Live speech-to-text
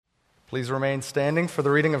Please remain standing for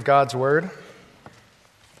the reading of God's Word.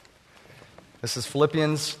 This is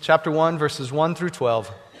Philippians chapter 1, verses 1 through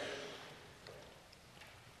 12.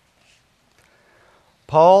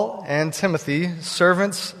 Paul and Timothy,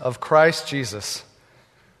 servants of Christ Jesus,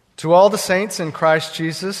 to all the saints in Christ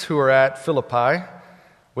Jesus who are at Philippi,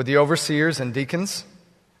 with the overseers and deacons,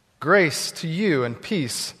 grace to you and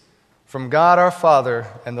peace from God our Father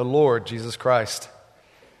and the Lord Jesus Christ.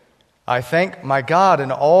 I thank my God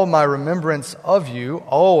in all my remembrance of you,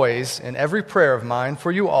 always in every prayer of mine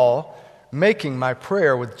for you all, making my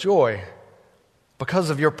prayer with joy, because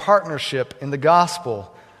of your partnership in the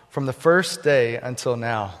gospel from the first day until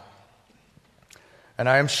now. And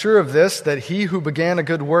I am sure of this, that he who began a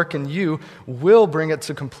good work in you will bring it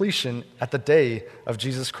to completion at the day of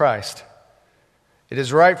Jesus Christ. It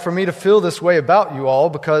is right for me to feel this way about you all,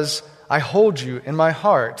 because I hold you in my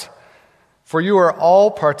heart. For you are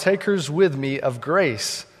all partakers with me of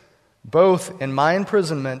grace, both in my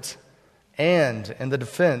imprisonment and in the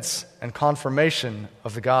defense and confirmation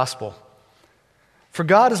of the gospel. For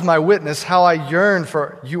God is my witness how I yearn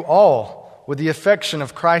for you all with the affection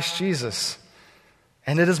of Christ Jesus.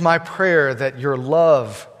 And it is my prayer that your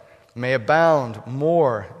love may abound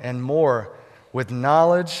more and more with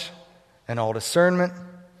knowledge and all discernment,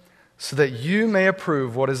 so that you may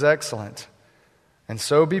approve what is excellent, and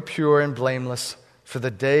so be pure and blameless for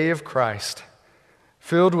the day of Christ,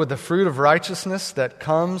 filled with the fruit of righteousness that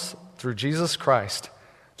comes through Jesus Christ,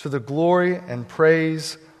 to the glory and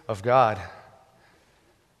praise of God.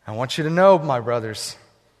 I want you to know, my brothers,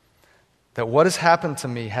 that what has happened to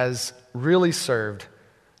me has really served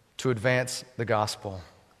to advance the gospel.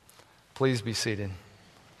 Please be seated.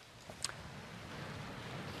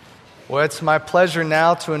 Well, it's my pleasure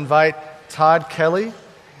now to invite Todd Kelly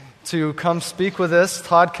to come speak with us.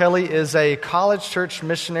 Todd Kelly is a college church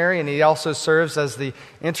missionary, and he also serves as the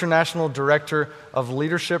International Director of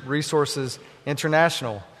Leadership Resources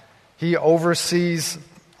International. He oversees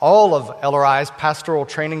all of LRI's pastoral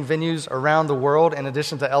training venues around the world, in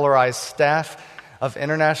addition to LRI's staff of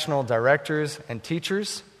international directors and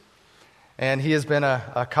teachers. And he has been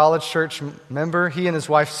a college church member. He and his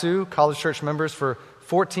wife Sue, college church members for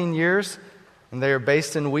 14 years, and they are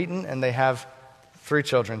based in Wheaton, and they have 3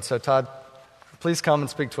 children. So Todd, please come and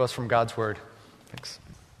speak to us from God's Word. Thanks.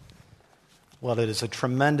 Well, it is a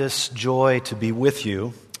tremendous joy to be with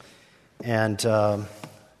you, and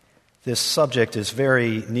this subject is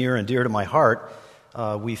very near and dear to my heart.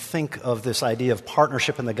 We think of this idea of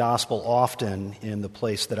partnership in the gospel often in the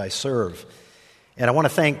place that I serve. And I want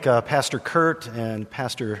to thank Pastor Kurt and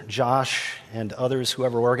Pastor Josh and others,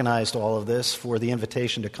 whoever organized all of this, for the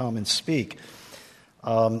invitation to come and speak.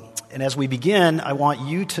 And as we begin, I want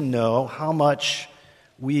you to know how much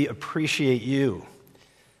we appreciate you.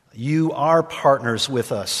 You are partners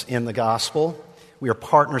with us in the gospel. We are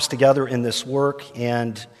partners together in this work,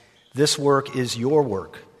 and this work is your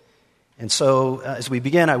work. And so as we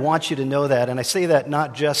begin, I want you to know that, and I say that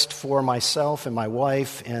not just for myself and my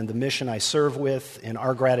wife and the mission I serve with and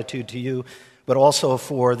our gratitude to you, but also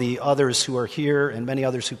for the others who are here and many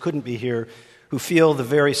others who couldn't be here, who feel the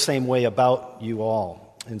very same way about you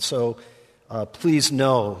all. And so please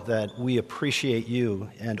know that we appreciate you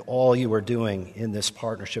and all you are doing in this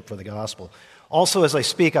partnership for the gospel. Also, as I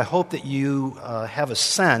speak, I hope that you have a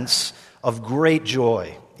sense of great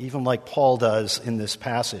joy, even like Paul does in this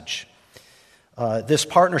passage. This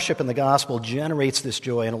partnership in the gospel generates this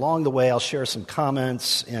joy, and along the way I'll share some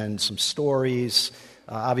comments and some stories.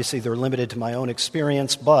 Obviously, they're limited to my own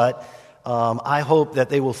experience, but I hope that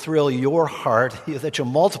they will thrill your heart, that you'll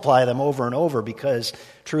multiply them over and over, because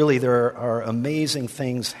truly there are amazing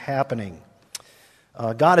things happening.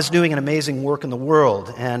 God is doing an amazing work in the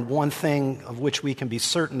world, and one thing of which we can be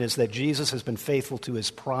certain is that Jesus has been faithful to his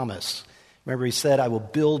promise. Remember, he said, "I will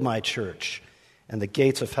build my church, and the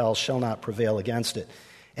gates of hell shall not prevail against it."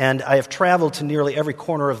 And I have traveled to nearly every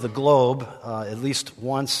corner of the globe, at least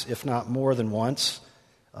once, if not more than once.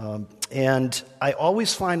 And I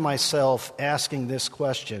always find myself asking this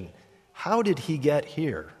question: how did he get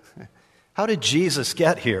here? How did Jesus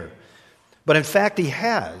get here? But in fact, he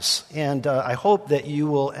has. And I hope that you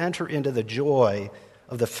will enter into the joy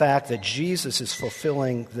of the fact that Jesus is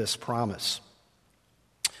fulfilling this promise.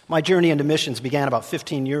 My journey into missions began about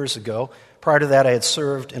 15 years ago. Prior to that, I had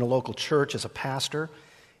served in a local church as a pastor.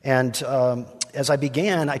 And as I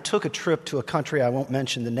began, I took a trip to a country, I won't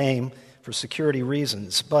mention the name for security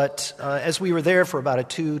reasons. But as we were there for about a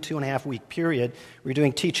 2.5 week period, we were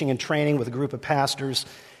doing teaching and training with a group of pastors.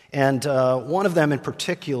 And one of them in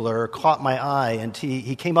particular caught my eye, and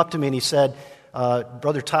he came up to me and he said,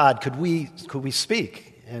 "Brother Todd, could we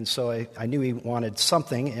speak?" and so I knew he wanted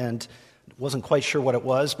something, and wasn't quite sure what it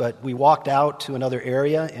was, but we walked out to another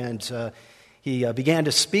area, and he began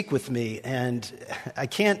to speak with me, and I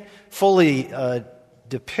can't fully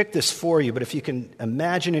depict this for you, but if you can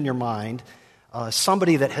imagine in your mind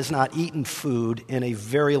somebody that has not eaten food in a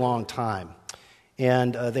very long time,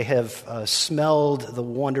 and they have smelled the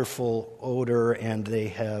wonderful odor, and they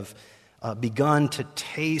have begun to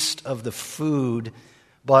taste of the food,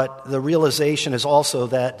 but the realization is also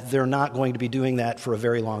that they're not going to be doing that for a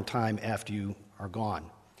very long time after you are gone.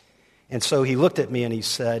 And so he looked at me and he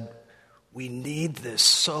said, "We need this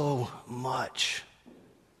so much.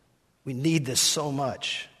 We need this so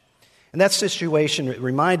much." And that situation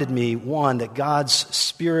reminded me, one, that God's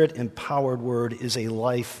Spirit-empowered Word is a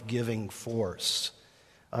life-giving force.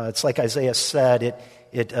 It's like Isaiah said,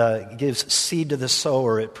 it gives seed to the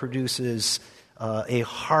sower, it produces a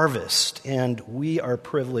harvest, and we are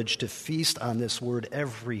privileged to feast on this Word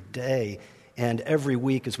every day and every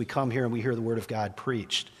week as we come here and we hear the Word of God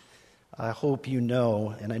preached. I hope you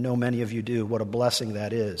know, and I know many of you do, what a blessing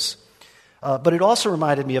that is. But it also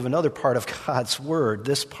reminded me of another part of God's Word,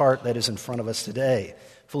 this part that is in front of us today,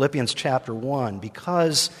 Philippians chapter 1,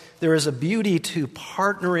 because there is a beauty to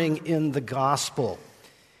partnering in the gospel.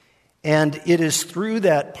 And it is through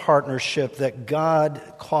that partnership that God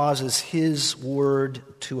causes His Word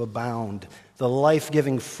to abound, the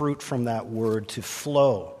life-giving fruit from that Word to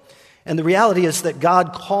flow. And the reality is that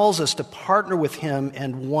God calls us to partner with Him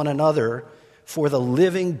and one another for the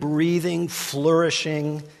living, breathing,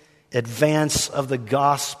 flourishing advance of the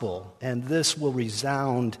gospel. And this will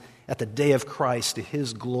resound at the day of Christ to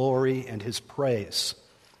His glory and His praise.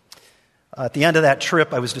 At the end of that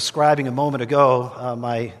trip I was describing a moment ago,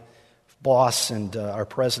 my boss and our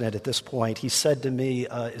president at this point, he said to me,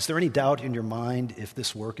 "Is there any doubt in your mind if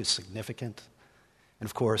this work is significant?" And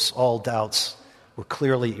of course, all doubts were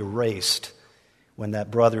clearly erased when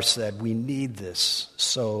that brother said, "We need this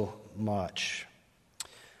so much."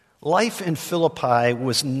 Life in Philippi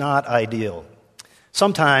was not ideal.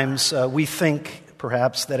 Sometimes we think,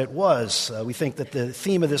 perhaps, that it was. We think that the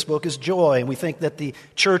theme of this book is joy, and we think that the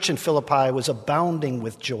church in Philippi was abounding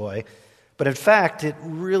with joy. But in fact, it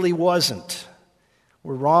really wasn't.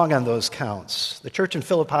 We're wrong on those counts. The church in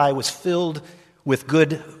Philippi was filled with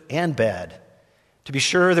good and bad. To be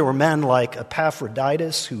sure, there were men like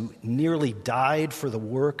Epaphroditus who nearly died for the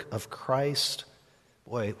work of Christ.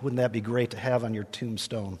 Boy, wouldn't that be great to have on your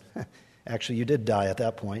tombstone? Actually, you did die at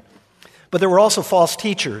that point. But there were also false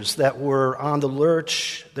teachers that were on the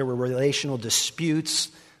lurch. There were relational disputes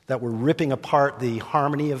that were ripping apart the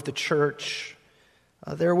harmony of the church.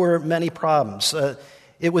 There were many problems.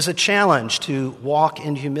 It was a challenge to walk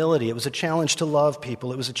in humility. It was a challenge to love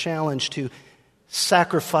people. It was a challenge to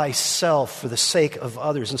sacrifice self for the sake of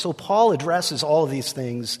others. And so Paul addresses all of these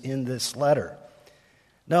things in this letter.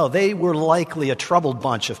 No, they were likely a troubled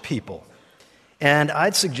bunch of people. And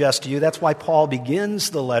I'd suggest to you that's why Paul begins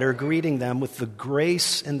the letter greeting them with the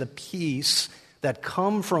grace and the peace that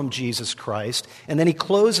come from Jesus Christ. And then he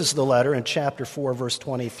closes the letter in chapter 4, verse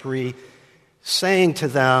 23, saying to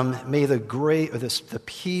them, "May the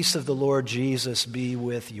peace of the Lord Jesus be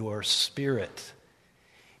with your spirit."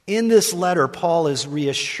 In this letter, Paul is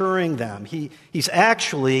reassuring them. He's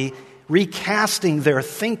actually recasting their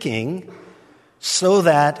thinking so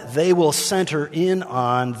that they will center in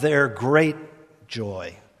on their great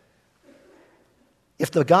joy.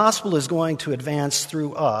 If the gospel is going to advance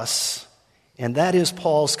through us, and that is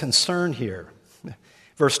Paul's concern here.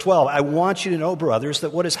 Verse 12, "I want you to know, brothers,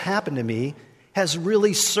 that what has happened to me has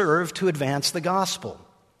really served to advance the gospel."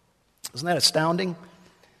 Isn't that astounding?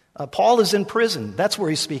 Paul is in prison. That's where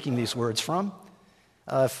he's speaking these words from.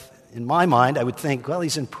 In my mind, I would think, well,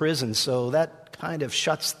 he's in prison, so that kind of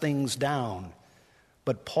shuts things down.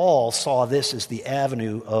 But Paul saw this as the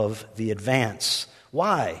avenue of the advance.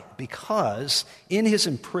 Why? Because in his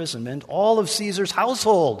imprisonment, all of Caesar's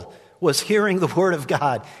household was hearing the word of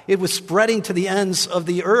God. It was spreading to the ends of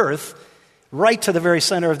the earth, right to the very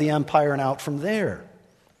center of the empire and out from there.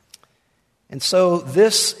 And so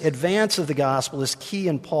this advance of the gospel is key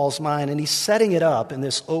in Paul's mind, and he's setting it up in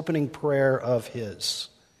this opening prayer of his.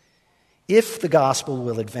 If the gospel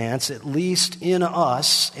will advance, at least in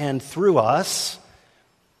us and through us,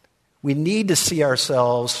 we need to see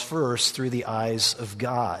ourselves first through the eyes of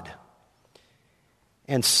God.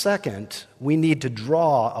 And second, we need to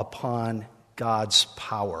draw upon God's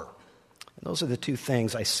power. And those are the two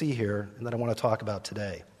things I see here and that I want to talk about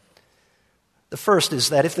today. The first is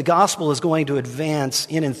that if the gospel is going to advance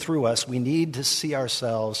in and through us, we need to see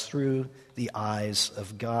ourselves through the eyes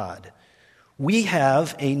of God. We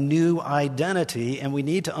have a new identity, and we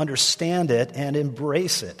need to understand it and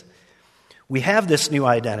embrace it. We have this new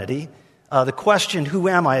identity. The question, who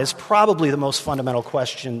am I, is probably the most fundamental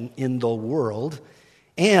question in the world.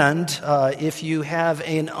 And if you have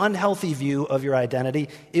an unhealthy view of your identity,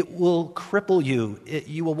 it will cripple you.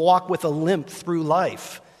 You will walk with a limp through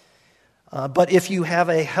life. But if you have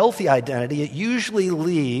a healthy identity, it usually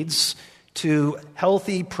leads to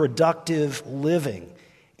healthy, productive living.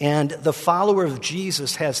 And the follower of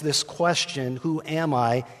Jesus has this question, who am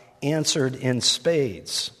I, answered in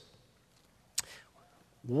spades.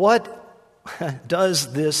 What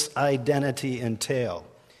does this identity entail?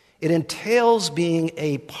 It entails being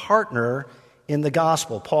a partner in the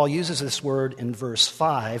gospel. Paul uses this word in verse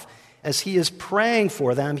 5. As he is praying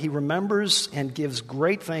for them, he remembers and gives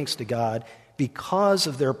great thanks to God because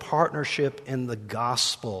of their partnership in the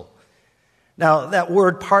gospel. Now, that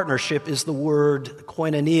word partnership is the word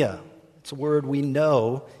koinonia. It's a word we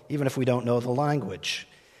know, even if we don't know the language.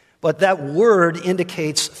 But that word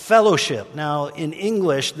indicates fellowship. Now, in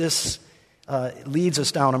English, this leads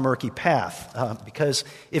us down a murky path. Because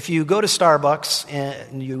if you go to Starbucks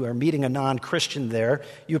and you are meeting a non-Christian there,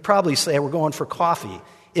 you would probably say, we're going for coffee.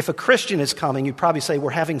 If a Christian is coming, you'd probably say,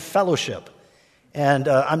 we're having fellowship. And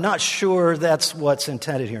I'm not sure that's what's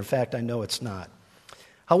intended here. In fact, I know it's not.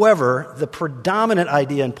 However, the predominant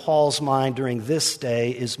idea in Paul's mind during this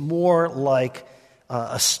day is more like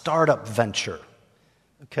a startup venture.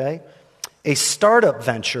 Okay? A startup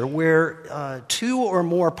venture where two or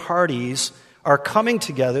more parties are coming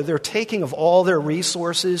together. They're taking of all their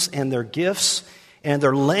resources and their gifts, and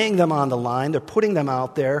they're laying them on the line. They're putting them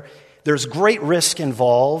out there. There's great risk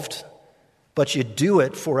involved, but you do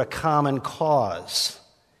it for a common cause.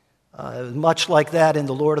 Much like that in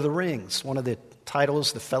The Lord of the Rings. One of the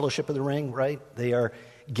titles, The Fellowship of the Ring, right? They are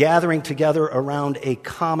gathering together around a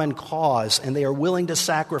common cause, and they are willing to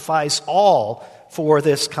sacrifice all for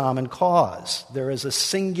this common cause. There is a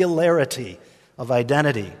singularity of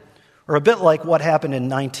identity. Or a bit like what happened in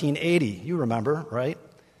 1980. You remember, right?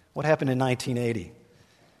 What happened in 1980?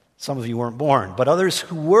 Some of you weren't born, but others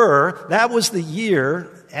who were. That was the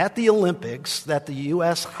year at the Olympics that the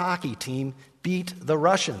U.S. hockey team beat the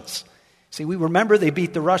Russians. See, we remember they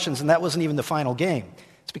beat the Russians, and that wasn't even the final game.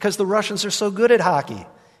 It's because the Russians are so good at hockey.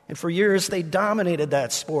 And for years, they dominated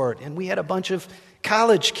that sport. And we had a bunch of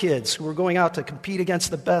college kids who were going out to compete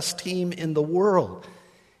against the best team in the world.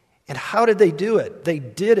 And how did they do it? They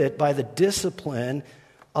did it by the discipline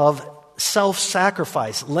of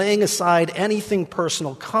self-sacrifice, laying aside anything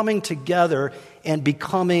personal, coming together and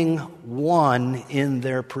becoming one in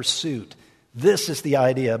their pursuit. This is the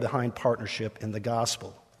idea behind partnership in the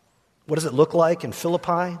gospel. What does it look like in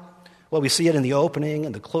Philippi? Well, we see it in the opening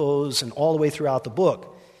and the close and all the way throughout the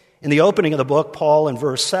book. In the opening of the book, Paul in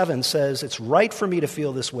verse 7 says, "It's right for me to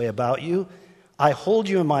feel this way about you. I hold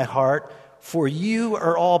you in my heart, for you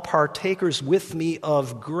are all partakers with me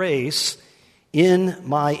of grace in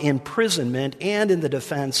my imprisonment and in the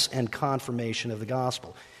defense and confirmation of the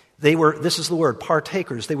gospel." They were, this is the word,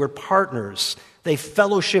 partakers. They were partners. They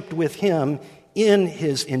fellowshiped with him in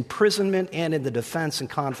his imprisonment and in the defense and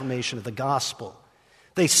confirmation of the gospel.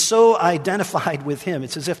 They so identified with him.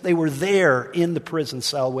 It's as if they were there in the prison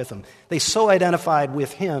cell with him. They so identified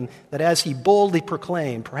with him that as he boldly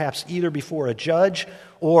proclaimed, perhaps either before a judge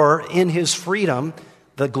or in his freedom,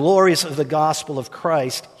 the glories of the gospel of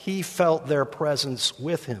Christ, he felt their presence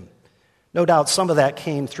with him. No doubt some of that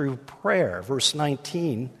came through prayer. Verse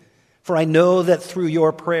 19, "For I know that through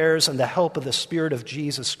your prayers and the help of the Spirit of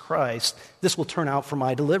Jesus Christ, this will turn out for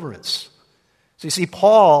my deliverance." So you see,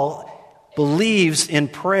 Paul believes in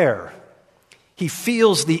prayer. He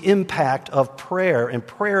feels the impact of prayer, and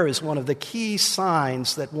prayer is one of the key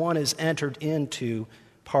signs that one is entered into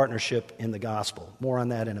partnership in the gospel. More on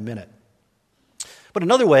that in a minute. But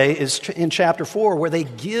another way is in chapter 4, where they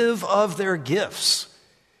give of their gifts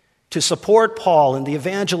to support Paul in the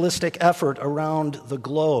evangelistic effort around the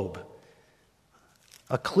globe.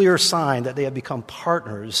 A clear sign that they have become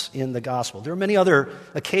partners in the gospel. There are many other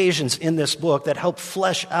occasions in this book that help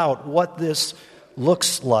flesh out what this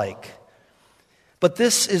looks like. But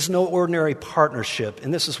this is no ordinary partnership,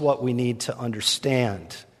 and this is what we need to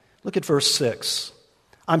understand. Look at verse 6.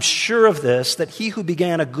 "I'm sure of this, that he who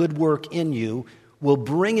began a good work in you will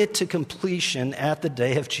bring it to completion at the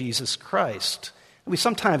day of Jesus Christ." We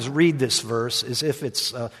sometimes read this verse as if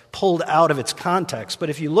it's pulled out of its context,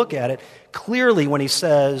 but if you look at it, clearly when he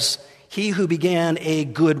says, "He who began a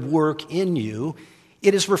good work in you,"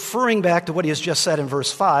 it is referring back to what he has just said in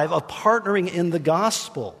verse 5 of partnering in the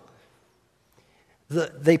gospel.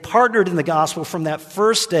 They partnered in the gospel from that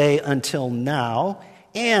first day until now,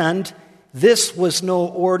 and this was no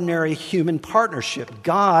ordinary human partnership.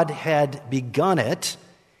 God had begun it,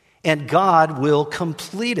 and God will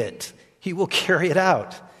complete it. He will carry it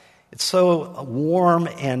out. It's so warm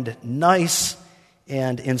and nice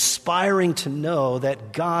and inspiring to know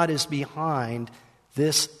that God is behind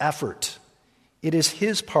this effort. It is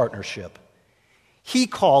His partnership. He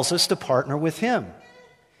calls us to partner with Him.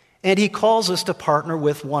 And He calls us to partner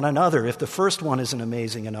with one another. If the first one isn't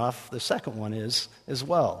amazing enough, the second one is as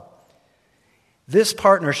well. This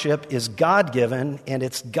partnership is God-given and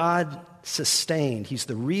it's God-sustained. He's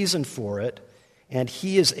the reason for it, and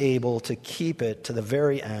He is able to keep it to the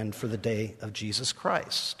very end for the day of Jesus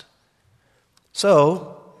Christ.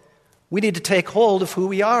 So, we need to take hold of who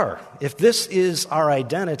we are. If this is our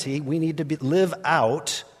identity, we need to live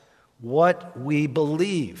out what we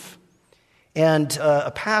believe. And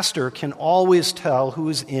a pastor can always tell who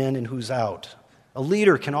is in and who's out. A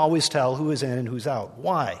leader can always tell who is in and who's out.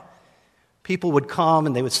 Why? People would come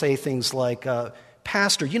and they would say things like,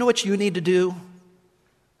 Pastor, you know what you need to do?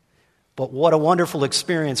 But what a wonderful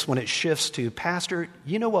experience when it shifts to, Pastor,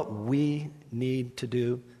 you know what we need to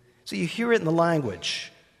do? So you hear it in the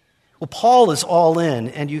language. Well, Paul is all in,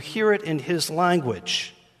 and you hear it in his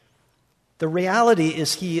language. The reality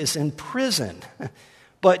is he is in prison,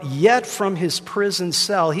 but yet from his prison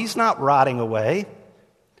cell, he's not rotting away.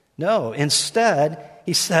 No, instead,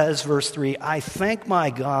 he says, verse 3, I thank my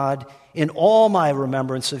God in all my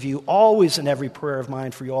remembrance of you, always in every prayer of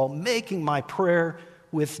mine for you all, making my prayer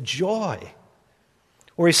with joy.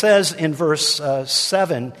 Or he says in verse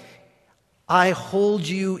 7, I hold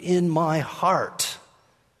you in my heart.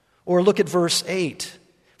 Or look at verse 8.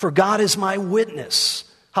 For God is my witness,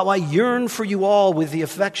 how I yearn for you all with the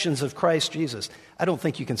affections of Christ Jesus. I don't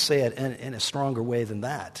think you can say it in a stronger way than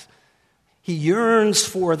that. He yearns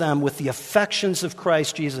for them with the affections of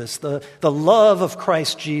Christ Jesus. The love of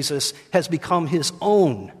Christ Jesus has become his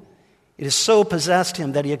own. It has so possessed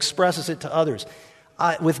him that he expresses it to others.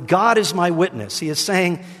 With God as my witness, he is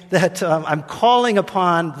saying that I'm calling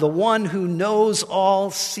upon the one who knows all,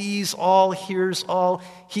 sees all, hears all.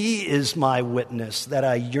 He is my witness that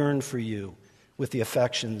I yearn for you with the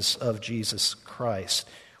affections of Jesus Christ.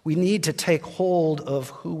 We need to take hold of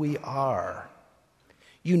who we are.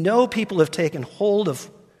 You know, people have taken hold of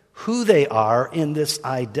who they are in this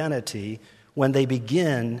identity when they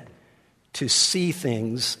begin to see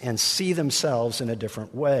things and see themselves in a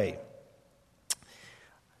different way.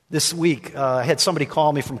 This week, I had somebody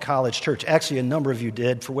call me from College Church. Actually, a number of you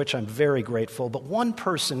did, for which I'm very grateful. But one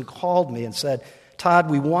person called me and said, Todd,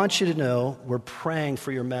 we want you to know we're praying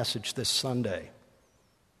for your message this Sunday.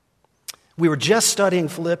 We were just studying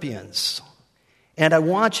Philippians, and I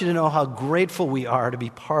want you to know how grateful we are to be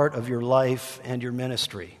part of your life and your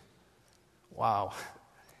ministry. Wow.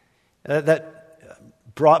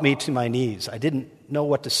 That brought me to my knees. I didn't know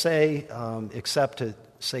what to say except to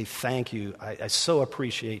say thank you. I so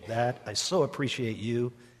appreciate that. I so appreciate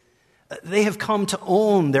you. They have come to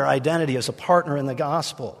own their identity as a partner in the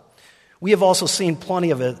gospel. We have also seen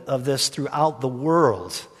plenty of this throughout the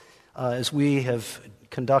world as we have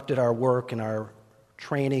conducted our work and our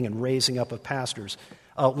training and raising up of pastors.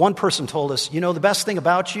 One person told us, the best thing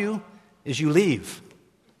about you is you leave.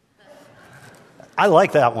 I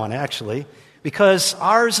like that one, actually. Because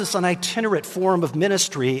ours is an itinerant form of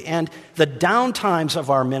ministry, and the downtimes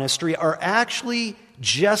of our ministry are actually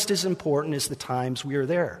just as important as the times we are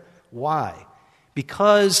there. Why?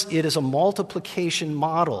 Because it is a multiplication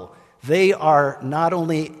model. They are not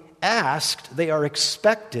only asked, they are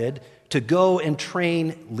expected to go and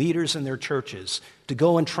train leaders in their churches, to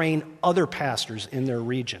go and train other pastors in their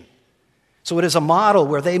region. So it is a model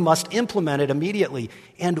where they must implement it immediately.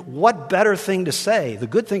 And what better thing to say? The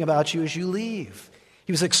good thing about you is you leave.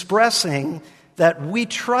 He was expressing that we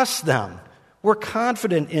trust them, we're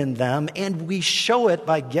confident in them, and we show it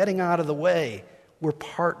by getting out of the way. We're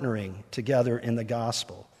partnering together in the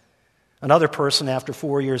gospel. Another person, after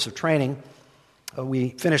 4 years of training, we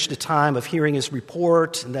finished a time of hearing his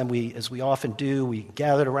report, and then we, as we often do, we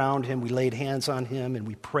gathered around him, we laid hands on him, and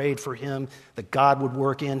we prayed for him that God would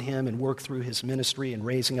work in him and work through his ministry and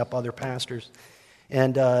raising up other pastors.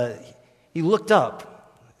 And he looked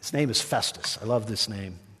up. His name is Festus. I love this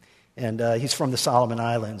name. And he's from the Solomon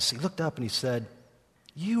Islands. He looked up and he said,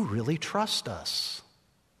 "You really trust us.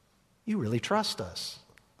 You really trust us."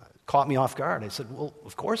 It caught me off guard. I said, "Well,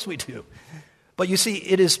 of course we do." But you see,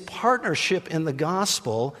 it is partnership in the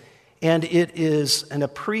gospel, and it is an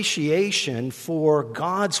appreciation for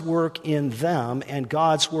God's work in them and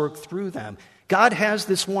God's work through them. God has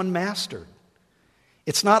this one mastered.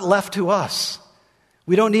 It's not left to us.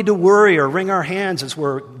 We don't need to worry or wring our hands as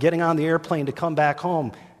we're getting on the airplane to come back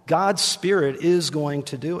home. God's Spirit is going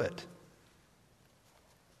to do it.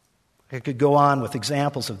 I could go on with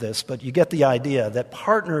examples of this, but you get the idea that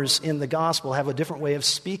partners in the gospel have a different way of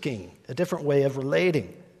speaking, a different way of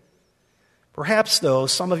relating. Perhaps, though,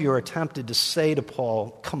 some of you are tempted to say to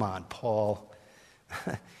Paul, "Come on, Paul,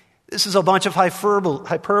 this is a bunch of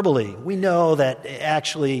hyperbole. We know that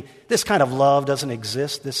actually this kind of love doesn't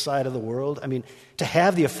exist this side of the world. I mean, to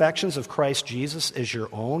have the affections of Christ Jesus as your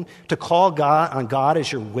own, to call on God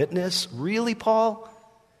as your witness, really, Paul?"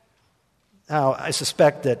 Now, I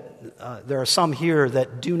suspect that there are some here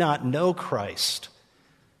that do not know Christ.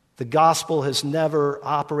 The gospel has never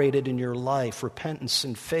operated in your life. Repentance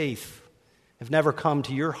and faith have never come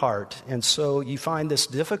to your heart, and so you find this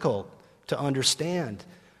difficult to understand.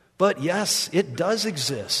 But yes, it does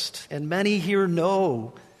exist, and many here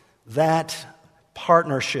know that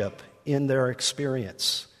partnership in their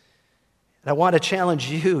experience. And I want to challenge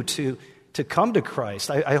you to come to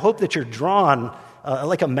Christ. I hope that you're drawn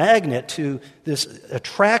like a magnet to this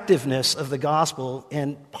attractiveness of the gospel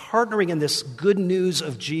and partnering in this good news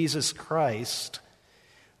of Jesus Christ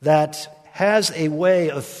that has a way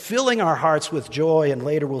of filling our hearts with joy, and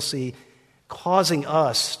later we'll see, causing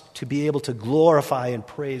us to be able to glorify and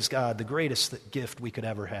praise God, the greatest gift we could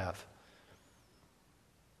ever have.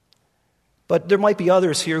 But there might be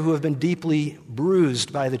others here who have been deeply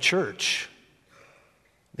bruised by the church.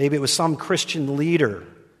 Maybe it was some Christian leader.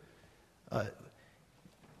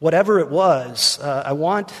 Whatever it was, I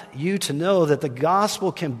want you to know that the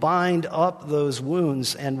gospel can bind up those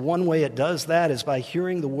wounds, and one way it does that is by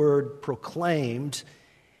hearing the word proclaimed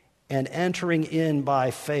and entering in by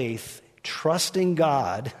faith, trusting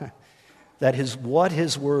God that what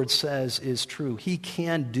His word says is true. He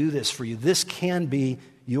can do this for you. This can be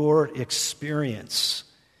your experience.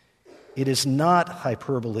 It is not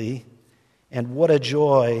hyperbole, and what a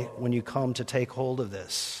joy when you come to take hold of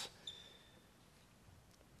this.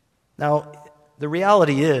 Now, the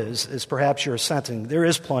reality is perhaps you're sensing, there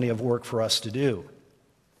is plenty of work for us to do.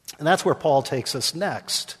 And that's where Paul takes us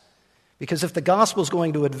next. Because if the gospel is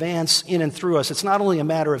going to advance in and through us, it's not only a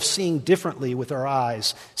matter of seeing differently with our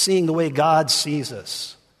eyes, seeing the way God sees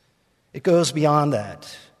us. It goes beyond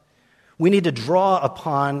that. We need to draw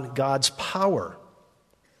upon God's power.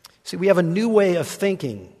 See, we have a new way of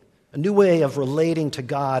thinking, a new way of relating to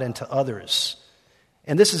God and to others.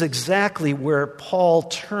 And this is exactly where Paul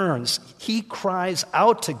turns. He cries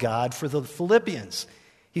out to God for the Philippians.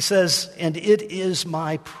 He says, "And it is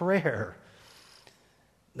my prayer."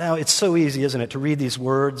 Now, it's so easy, isn't it, to read these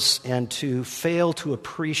words and to fail to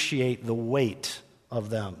appreciate the weight of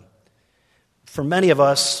them. For many of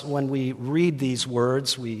us, when we read these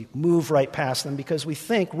words, we move right past them because we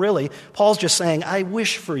think, really, Paul's just saying, "I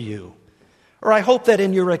wish for you," or "I hope that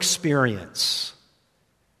in your experience."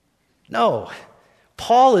 No.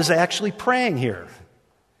 Paul is actually praying here.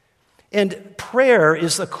 And prayer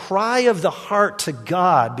is the cry of the heart to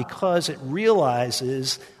God because it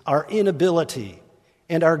realizes our inability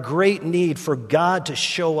and our great need for God to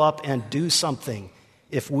show up and do something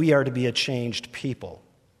if we are to be a changed people.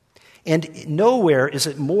 And nowhere is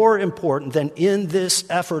it more important than in this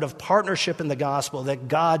effort of partnership in the gospel that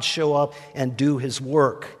God show up and do His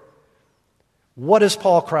work. What does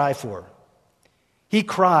Paul cry for? He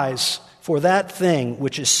cries for that thing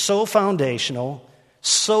which is so foundational,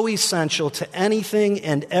 so essential to anything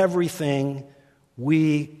and everything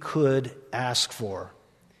we could ask for.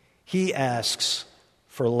 He asks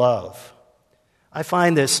for love. I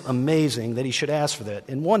find this amazing that he should ask for that.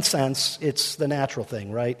 In one sense, it's the natural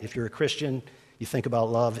thing, right? If you're a Christian, you think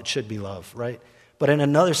about love, it should be love, right? But in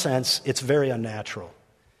another sense, it's very unnatural.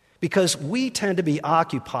 Because we tend to be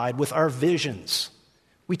occupied with our visions.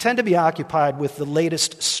 We tend to be occupied with the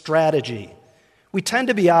latest strategy. We tend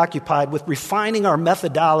to be occupied with refining our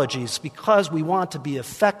methodologies because we want to be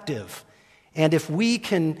effective. And if we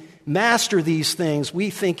can master these things, we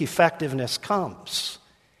think effectiveness comes.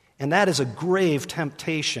 And that is a grave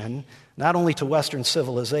temptation, not only to Western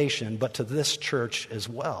civilization, but to this church as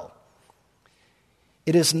well.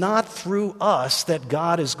 It is not through us that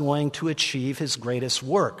God is going to achieve His greatest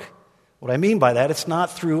work. What I mean by that, it's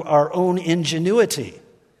not through our own ingenuity.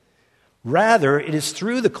 Rather, it is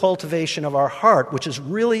through the cultivation of our heart, which is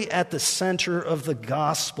really at the center of the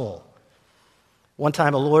gospel. One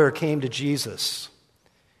time a lawyer came to Jesus,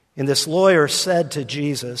 and this lawyer said to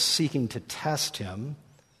Jesus, seeking to test him,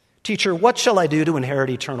 "Teacher, what shall I do to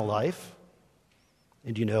inherit eternal life?"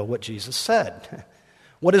 And you know what Jesus said.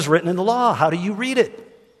 "What is written in the law? How do you read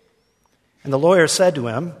it?" And the lawyer said to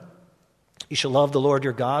him, "You shall love the Lord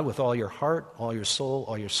your God with all your heart, all your soul,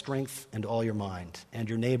 all your strength, and all your mind, and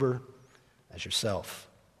your neighbor as yourself."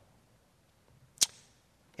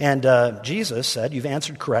 And Jesus said, "You've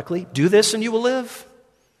answered correctly. Do this and you will live."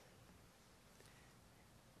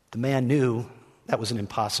 The man knew that was an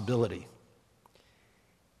impossibility.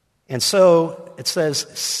 And so it says,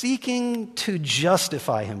 seeking to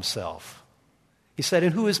justify himself, he said,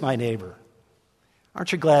 "And who is my neighbor?"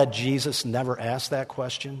 Aren't you glad Jesus never asked that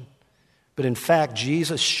question? But in fact,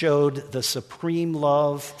 Jesus showed the supreme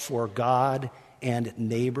love for God and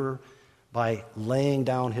neighbor by laying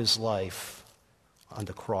down his life on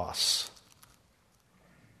the cross.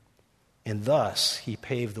 And thus, he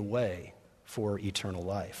paved the way for eternal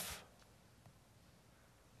life.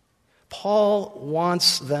 Paul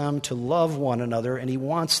wants them to love one another, and he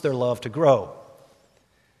wants their love to grow.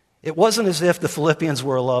 It wasn't as if the Philippians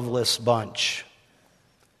were a loveless bunch.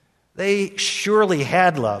 They surely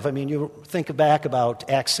had love. I mean, you think back about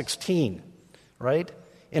Acts 16, right?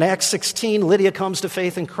 In Acts 16, Lydia comes to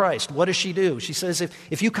faith in Christ. What does she do? She says,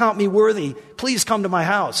 if you count me worthy, please come to my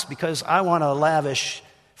house because I want to lavish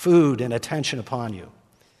food and attention upon you.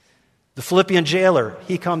 The Philippian jailer,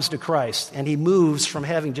 he comes to Christ, and he moves from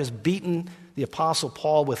having just beaten the Apostle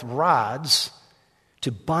Paul with rods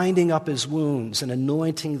to binding up his wounds and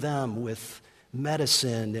anointing them with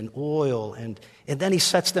medicine and oil. And then he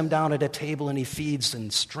sets them down at a table and he feeds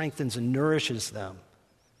and strengthens and nourishes them.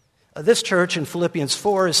 This church in Philippians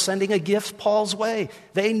 4 is sending a gift Paul's way.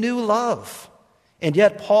 They knew love. And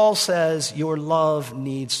yet Paul says, your love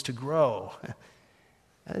needs to grow.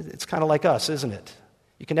 It's kind of like us, isn't it?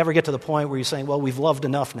 You can never get to the point where you're saying, well, we've loved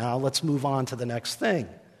enough now, let's move on to the next thing.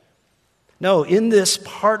 No, in this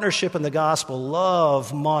partnership in the gospel,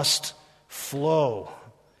 love must flow.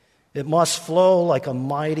 It must flow like a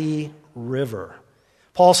mighty river.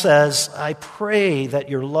 Paul says, I pray that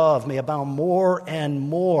your love may abound more and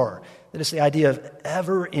more. That is the idea of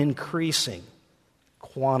ever-increasing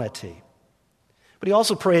quantity. But he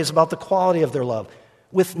also prays about the quality of their love,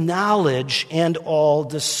 with knowledge and all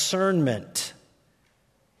discernment.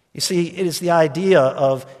 You see, it is the idea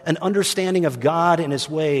of an understanding of God and his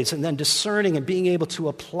ways, and then discerning and being able to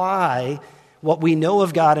apply what we know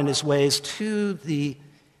of God and his ways to the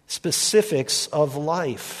specifics of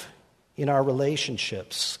life in our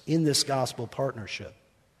relationships, in this gospel partnership.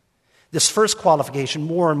 This first qualification,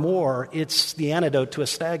 more and more, it's the antidote to a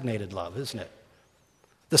stagnated love, isn't it?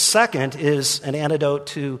 The second is an antidote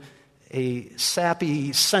to a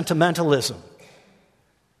sappy sentimentalism.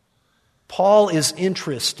 Paul is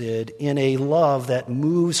interested in a love that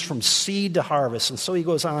moves from seed to harvest. And so he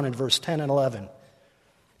goes on in verse 10 and 11.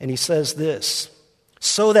 And he says this,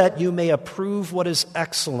 so that you may approve what is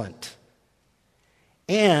excellent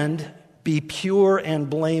and be pure and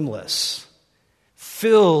blameless,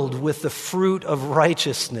 filled with the fruit of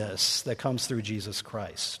righteousness that comes through Jesus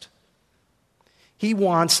Christ. He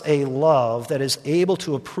wants a love that is able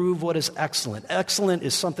to approve what is excellent. Excellent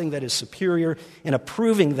is something that is superior, and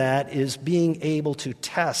approving that is being able to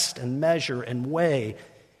test and measure and weigh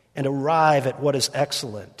and arrive at what is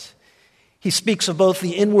excellent. He speaks of both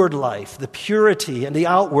the inward life, the purity, and the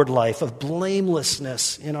outward life of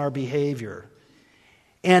blamelessness in our behavior.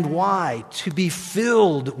 And why? To be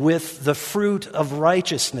filled with the fruit of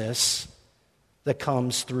righteousness that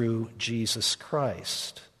comes through Jesus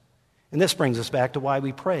Christ. And this brings us back to why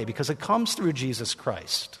we pray, because it comes through Jesus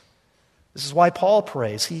Christ. This is why Paul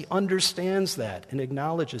prays. He understands that and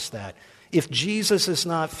acknowledges that. If Jesus is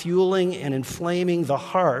not fueling and inflaming the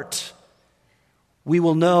heart, we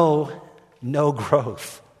will know no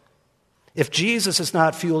growth. If Jesus is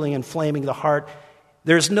not fueling and inflaming the heart,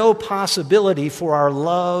 there's no possibility for our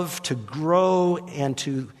love to grow and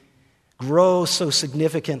to grow so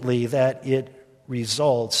significantly that it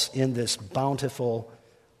results in this bountiful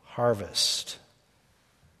harvest.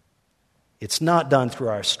 It's not done through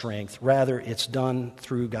our strength. Rather, it's done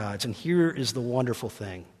through God's. And here is the wonderful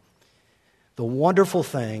thing. The wonderful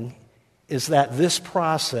thing is that this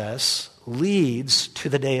process leads to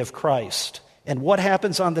the day of Christ. And what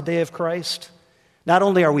happens on the day of Christ? Not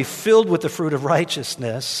only are we filled with the fruit of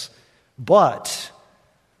righteousness, but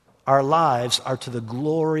our lives are to the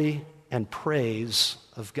glory and praise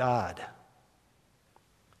of God.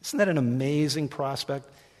 Isn't that an amazing prospect?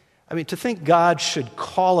 I mean, to think God should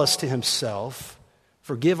call us to himself,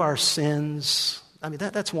 forgive our sins, I mean,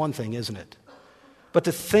 that's one thing, isn't it? But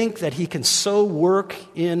to think that he can so work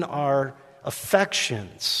in our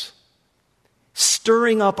affections,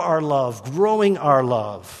 stirring up our love, growing our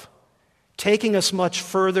love, taking us much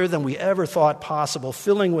further than we ever thought possible,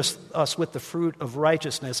 filling us with the fruit of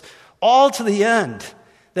righteousness, all to the end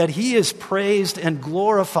that he is praised and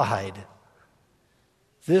glorified.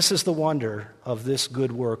 This is the wonder of this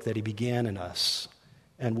good work that he began in us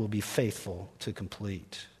and will be faithful to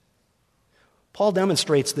complete. Paul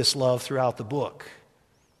demonstrates this love throughout the book.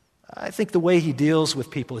 I think the way he deals with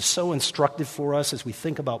people is so instructive for us as we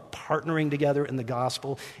think about partnering together in the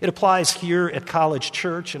gospel. It applies here at College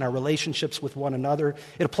Church in our relationships with one another.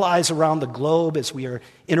 It applies around the globe as we are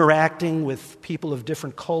interacting with people of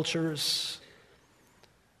different cultures.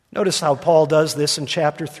 Notice how Paul does this in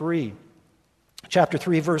chapter 3. Chapter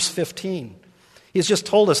 3, verse 15. He's just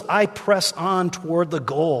told us, I press on toward the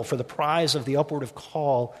goal for the prize of the upward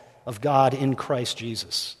call of God in Christ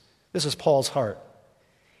Jesus. This is Paul's heart.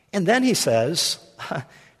 And then he says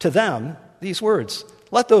to them these words,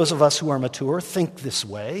 let those of us who are mature think this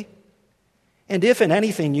way, and if in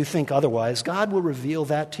anything you think otherwise, God will reveal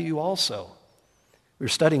that to you also. We were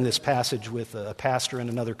studying this passage with a pastor in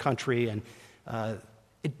another country, and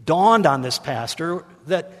it dawned on this pastor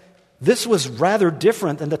that this was rather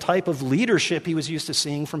different than the type of leadership he was used to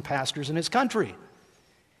seeing from pastors in his country.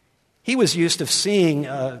 He was used to seeing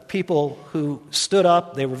people who stood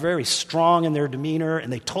up, they were very strong in their demeanor,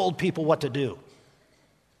 and they told people what to do.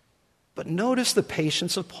 But notice the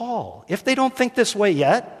patience of Paul. If they don't think this way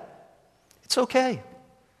yet, it's okay.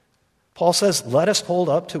 Paul says, let us hold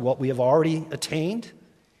up to what we have already attained.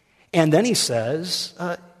 And then he says,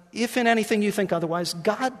 if in anything you think otherwise,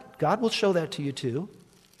 God will show that to you too.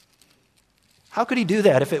 How could he do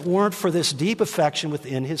that if it weren't for this deep affection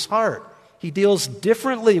within his heart? He deals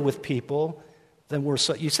differently with people than we're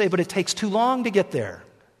so. You say, but it takes too long to get there.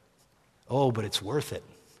 Oh, but it's worth it.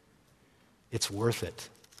 It's worth it.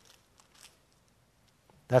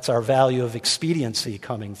 That's our value of expediency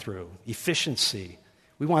coming through, efficiency.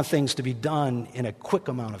 We want things to be done in a quick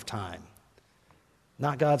amount of time,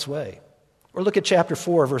 not God's way. Or look at chapter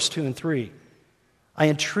 4, verse 2 and 3. I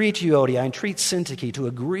entreat Euodia, I entreat Syntyche to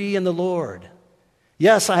agree in the Lord.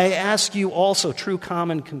 Yes, I ask you also, true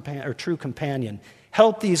companion,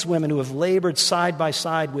 help these women who have labored side by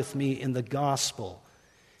side with me in the gospel.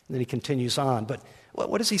 And then he continues on. But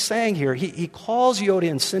what is he saying here? He calls Euodia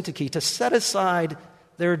and Syntyche to set aside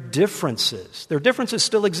their differences. Their differences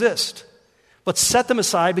still exist, but set them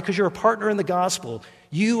aside because you're a partner in the gospel.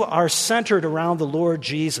 You are centered around the Lord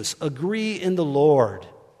Jesus. Agree in the Lord.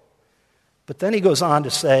 But then he goes on to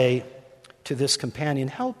say to this companion,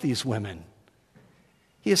 help these women.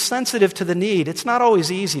 He is sensitive to the need. It's not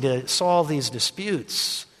always easy to solve these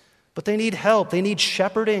disputes, but they need help. They need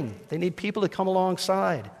shepherding. They need people to come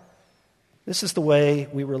alongside. This is the way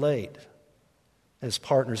we relate as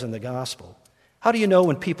partners in the gospel. How do you know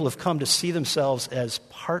when people have come to see themselves as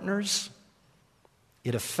partners?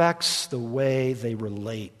 It affects the way they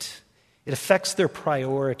relate. It affects their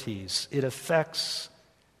priorities. It affects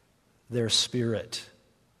their spirit.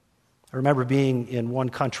 I remember being in one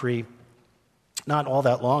country not all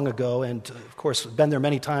that long ago, and of course, been there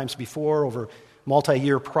many times before over a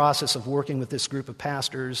multi-year process of working with this group of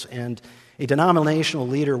pastors, and a denominational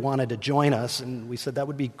leader wanted to join us, and we said that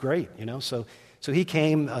would be great, So he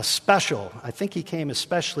came I think he came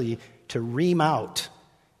especially to ream out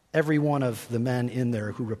every one of the men in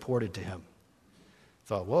there who reported to him.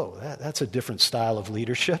 Thought, whoa, that's a different style of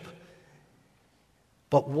leadership.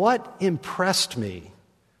 But what impressed me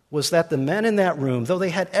was that the men in that room, though they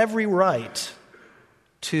had every right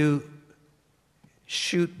to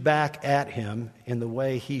shoot back at him in the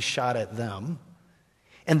way he shot at them,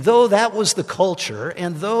 and though that was the culture,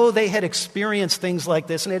 and though they had experienced things like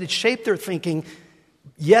this, and it had shaped their thinking,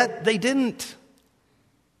 yet they didn't.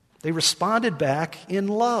 They responded back in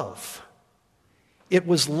love. It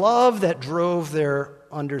was love that drove their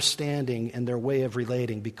understanding and their way of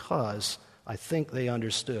relating, because I think they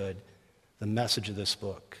understood the message of this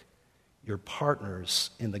book. You're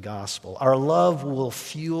partners in the gospel. Our love will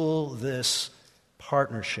fuel this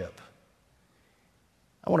partnership.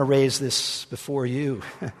 I want to raise this before you.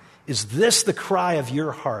 Is this the cry of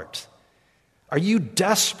your heart? Are you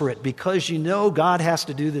desperate because you know God has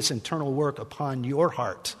to do this internal work upon your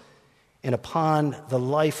heart and upon the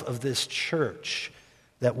life of this church,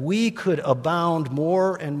 that we could abound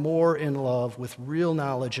more and more in love with real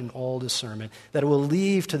knowledge and all discernment, that it will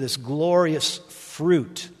lead to this glorious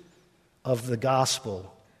fruit of the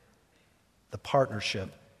gospel, the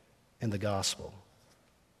partnership in the gospel?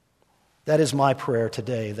 That is my prayer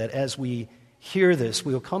today, that as we hear this,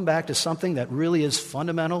 we will come back to something that really is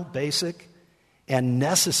fundamental, basic, and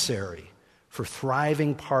necessary for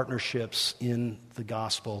thriving partnerships in the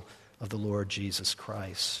gospel of the Lord Jesus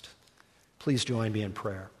Christ. Please join me in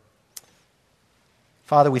prayer.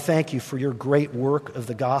 Father, we thank you for your great work of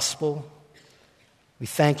the gospel. We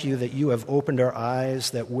thank you that you have opened our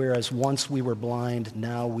eyes, that whereas once we were blind,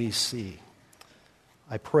 now we see.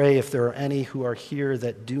 I pray if there are any who are here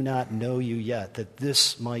that do not know you yet, that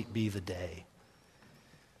this might be the day.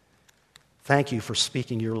 Thank you for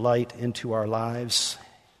speaking your light into our lives.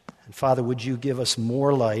 And Father, would you give us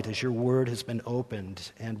more light as your word has been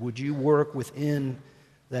opened? And would you work within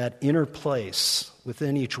that inner place,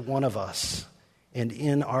 within each one of us, and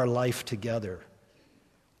in our life together?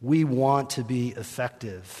 We want to be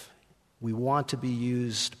effective. We want to be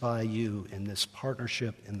used by you in this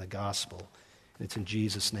partnership in the gospel. And it's in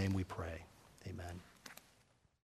Jesus' name we pray. Amen.